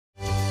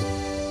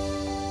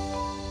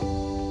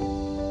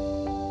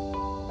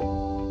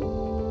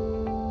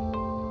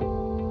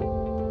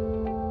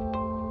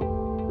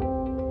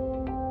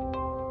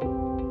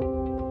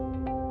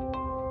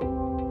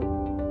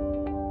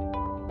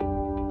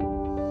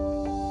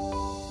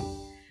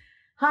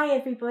Hi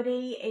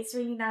everybody, it's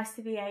really nice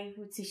to be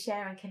able to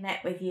share and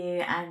connect with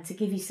you and to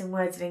give you some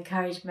words of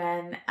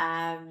encouragement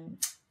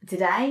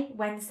today,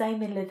 Wednesday,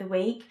 middle of the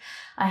week.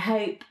 I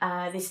hope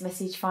this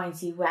message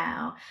finds you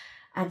well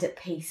and at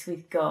peace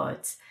with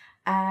God.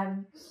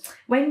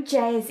 When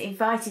Jez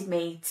invited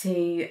me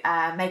to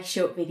make a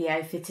short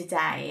video for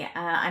today,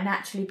 I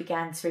naturally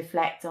began to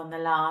reflect on the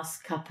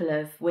last couple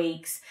of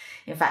weeks,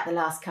 in fact the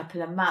last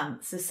couple of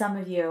months. As some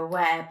of you are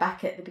aware,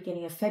 back at the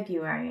beginning of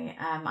February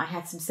I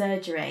had some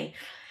surgery,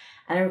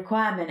 and a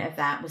requirement of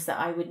that was that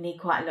I would need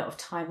quite a lot of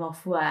time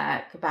off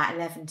work, about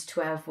 11 to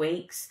 12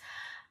 weeks.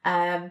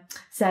 So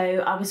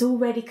I was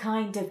already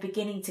kind of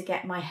beginning to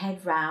get my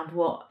head round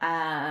what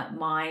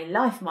my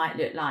life might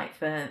look like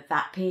for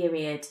that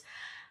period,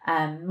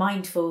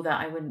 mindful that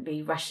I wouldn't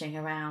be rushing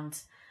around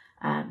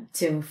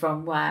to and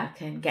from work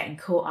and getting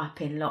caught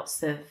up in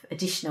lots of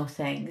additional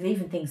things,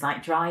 even things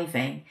like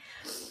driving.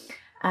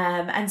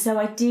 And so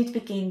I did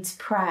begin to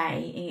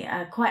pray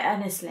quite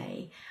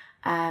earnestly,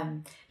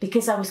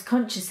 because I was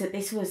conscious that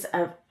this was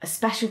a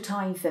special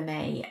time for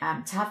me.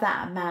 To have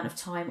that amount of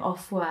time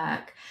off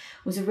work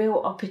was a real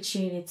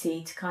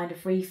opportunity to kind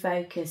of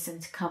refocus and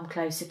to come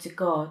closer to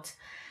God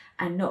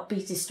and not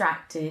be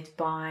distracted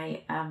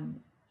by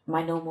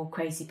my normal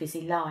crazy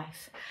busy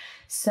life.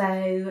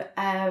 So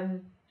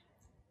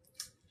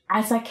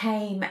as I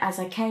came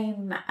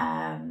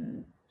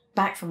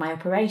back from my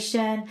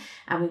operation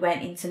and we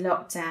went into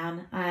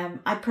lockdown,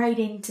 I prayed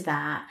into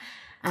that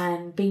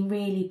and been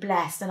really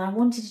blessed, and I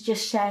wanted to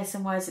just share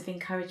some words of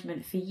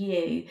encouragement for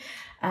you,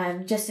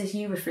 just as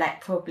you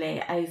reflect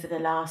probably over the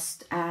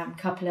last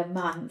couple of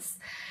months.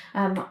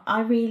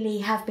 I really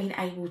have been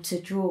able to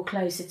draw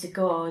closer to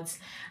God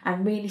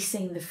and really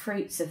seeing the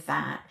fruits of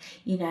that.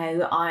 You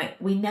know,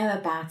 we know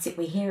about it,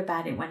 we hear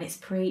about it when it's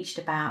preached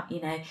about,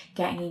 you know,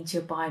 getting into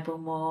your Bible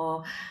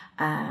more,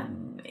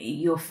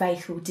 your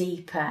faith will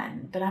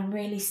deepen, but I'm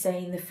really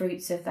seeing the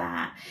fruits of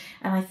that,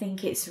 and I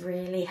think it's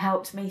really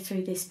helped me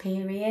through this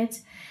period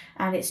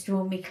and it's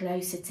drawn me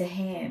closer to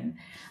Him.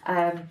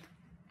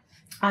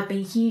 I've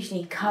been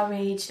hugely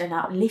encouraged and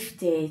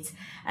uplifted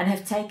and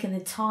have taken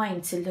the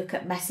time to look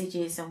at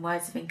messages and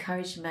words of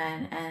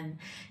encouragement and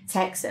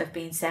texts that have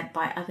been sent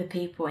by other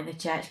people in the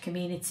church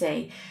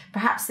community,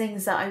 perhaps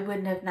things that I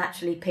wouldn't have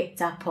naturally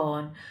picked up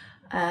on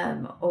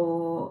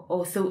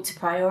or thought to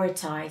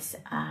prioritise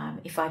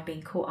if I'd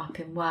been caught up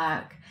in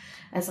work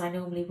as I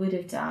normally would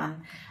have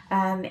done.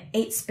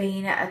 It's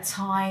been a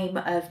time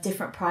of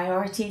different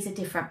priorities, a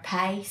different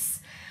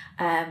pace.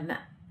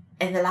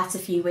 In the latter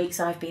few weeks,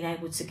 I've been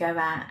able to go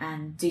out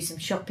and do some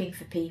shopping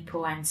for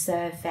people and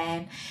serve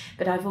them.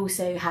 But I've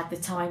also had the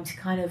time to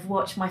kind of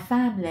watch my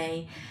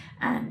family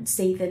and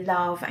see the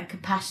love and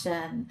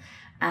compassion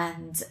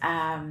and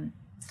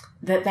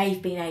that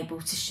they've been able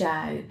to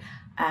show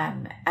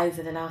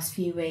over the last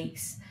few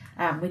weeks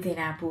within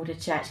our broader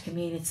church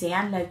community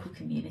and local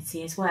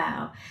community as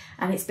well.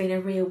 And it's been a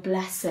real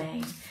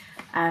blessing.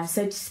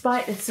 So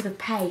despite the sort of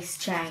pace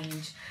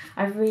change,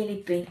 I've really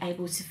been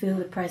able to feel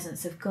the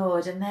presence of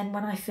God. And then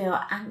when I feel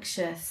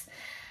anxious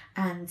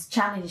and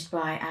challenged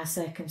by our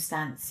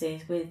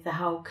circumstances with the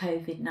whole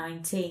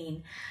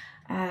COVID-19,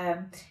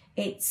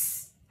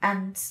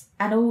 and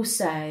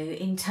also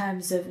in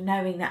terms of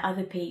knowing that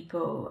other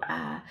people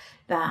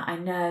that I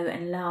know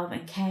and love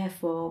and care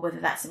for,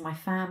 whether that's in my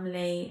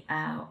family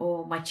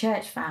or my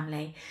church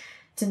family,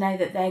 to know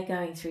that they're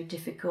going through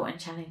difficult and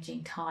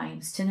challenging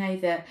times, to know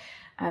that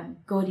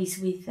God is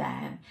with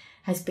them,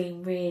 has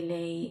been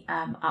really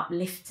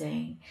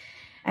uplifting.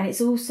 And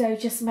it's also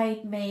just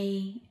made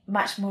me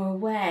much more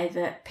aware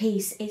that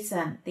peace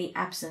isn't the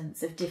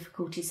absence of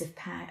difficulties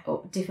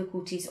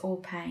or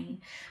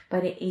pain,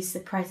 but it is the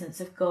presence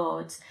of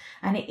God.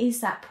 And it is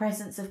that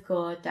presence of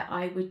God that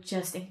I would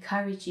just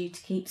encourage you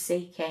to keep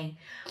seeking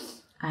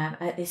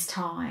at this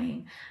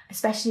time,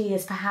 especially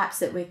as perhaps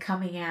that we're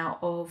coming out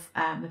of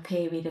a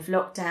period of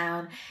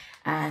lockdown,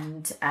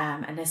 and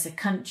as a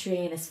country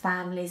and as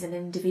families and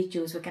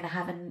individuals, we're going to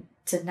have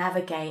to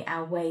navigate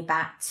our way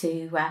back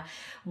to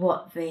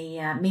what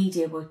the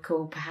media would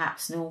call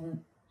perhaps the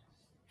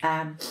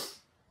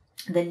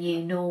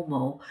new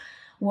normal.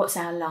 What's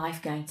our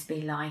life going to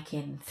be like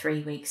in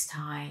 3 weeks'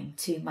 time,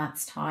 2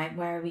 months' time?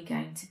 Where are we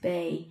going to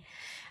be?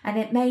 And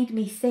it made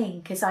me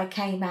think, as I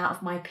came out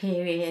of my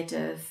period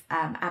of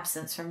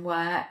absence from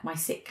work, my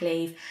sick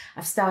leave,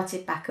 I've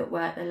started back at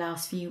work the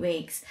last few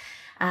weeks,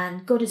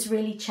 and God has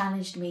really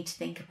challenged me to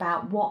think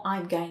about what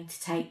I'm going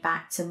to take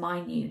back to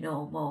my new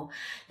normal.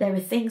 There are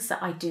things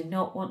that I do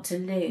not want to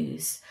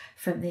lose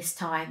from this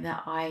time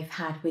that I've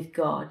had with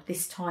God,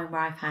 this time where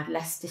I've had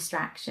less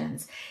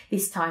distractions,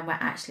 this time where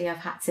actually I've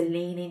had to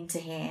lean into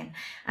Him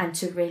and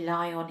to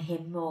rely on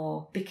Him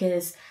more,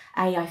 because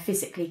A, I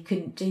physically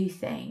couldn't do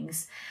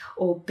things,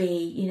 or B,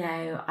 you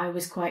know, I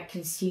was quite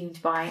consumed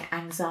by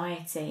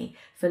anxiety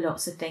for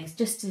lots of things,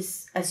 just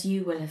as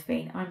you will have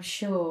been, I'm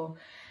sure.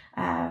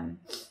 And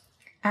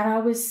I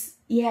was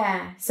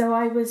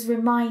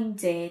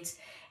reminded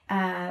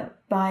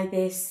by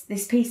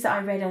this piece that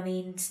I read on the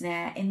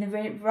internet. In the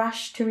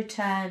rush to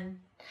return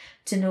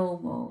to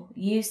normal.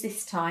 Use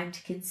this time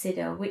to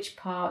consider which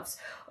parts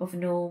of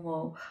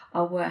normal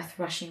are worth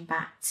rushing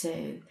back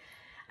to.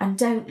 And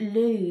don't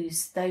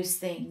lose those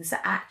things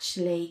that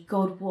actually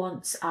God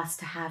wants us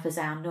to have as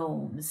our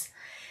norms.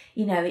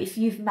 You know, if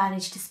you've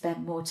managed to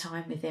spend more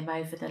time with him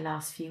over the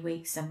last few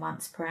weeks and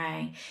months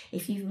praying,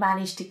 if you've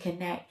managed to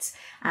connect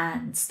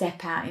and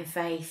step out in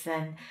faith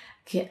and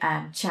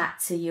chat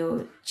to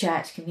your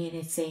church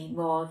community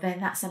more,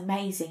 then that's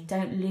amazing.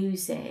 Don't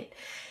lose it.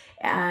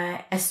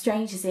 As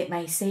strange as it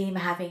may seem,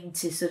 having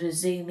to sort of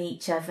Zoom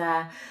each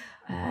other,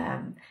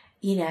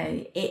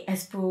 it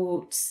has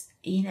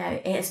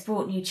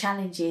brought new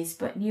challenges,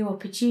 but new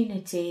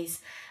opportunities.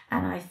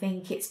 And I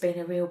think it's been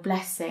a real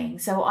blessing.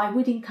 So I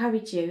would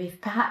encourage you,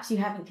 if perhaps you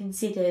haven't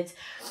considered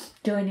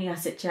joining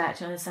us at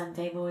church on a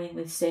Sunday morning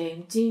with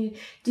Zoom,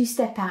 do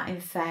step out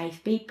in faith,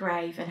 be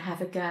brave and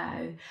have a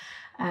go.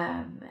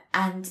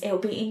 And it'll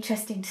be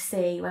interesting to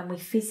see when we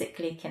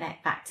physically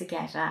connect back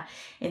together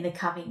in the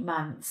coming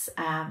months,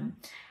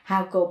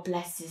 how God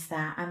blesses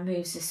that and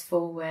moves us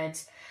forward.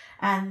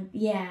 And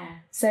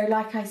so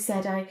like I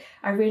said,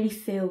 I really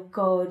feel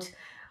God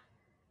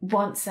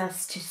wants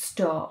us to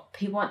stop.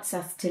 He wants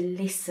us to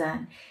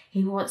listen.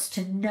 He wants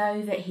to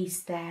know that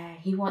he's there.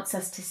 He wants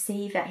us to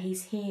see that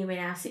he's here in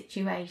our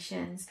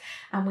situations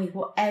and with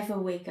whatever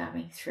we're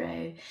going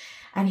through.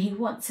 And he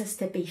wants us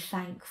to be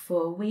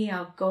thankful. We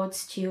are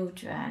God's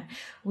children.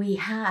 We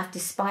have,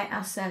 despite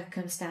our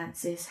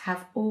circumstances,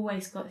 have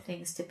always got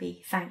things to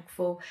be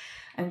thankful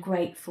and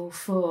grateful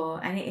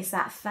for. And it is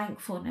that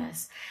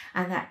thankfulness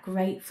and that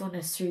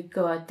gratefulness through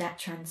God that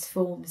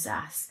transforms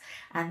us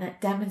and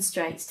that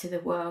demonstrates to the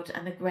world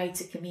and the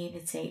greater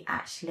community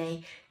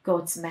actually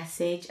God's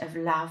message of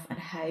love and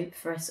hope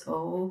for us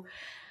all.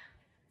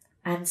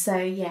 And so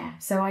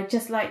I'd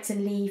just like to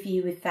leave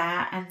you with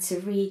that and to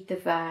read the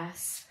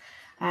verse.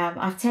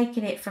 I've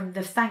taken it from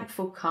the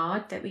thankful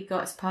card that we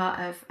got as part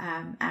of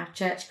our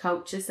church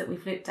cultures that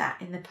we've looked at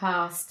in the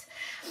past.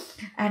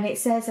 And it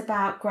says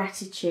about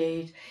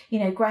gratitude,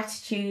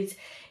 gratitude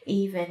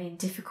even in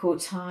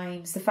difficult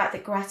times, the fact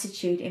that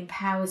gratitude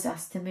empowers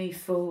us to move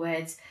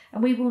forward.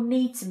 And we will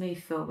need to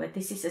move forward.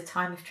 This is a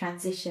time of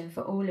transition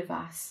for all of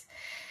us.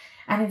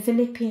 And in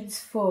Philippians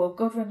 4,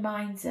 God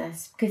reminds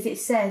us, because it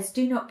says,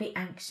 do not be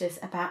anxious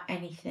about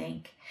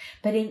anything,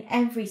 but in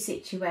every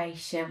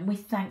situation,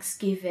 with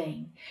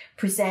thanksgiving,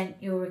 present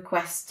your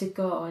requests to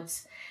God.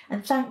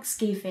 And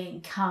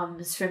thanksgiving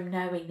comes from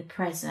knowing the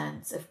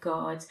presence of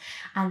God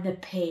and the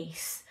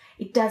peace.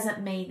 It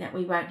doesn't mean that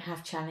we won't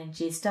have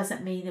challenges,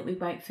 doesn't mean that we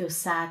won't feel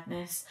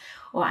sadness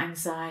or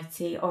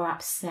anxiety or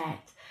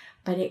upset.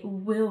 But it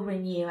will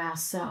renew our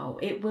soul.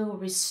 It will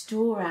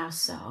restore our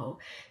soul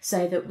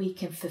so that we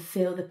can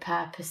fulfill the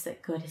purpose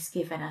that God has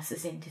given us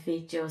as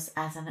individuals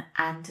and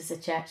as a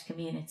church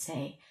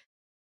community.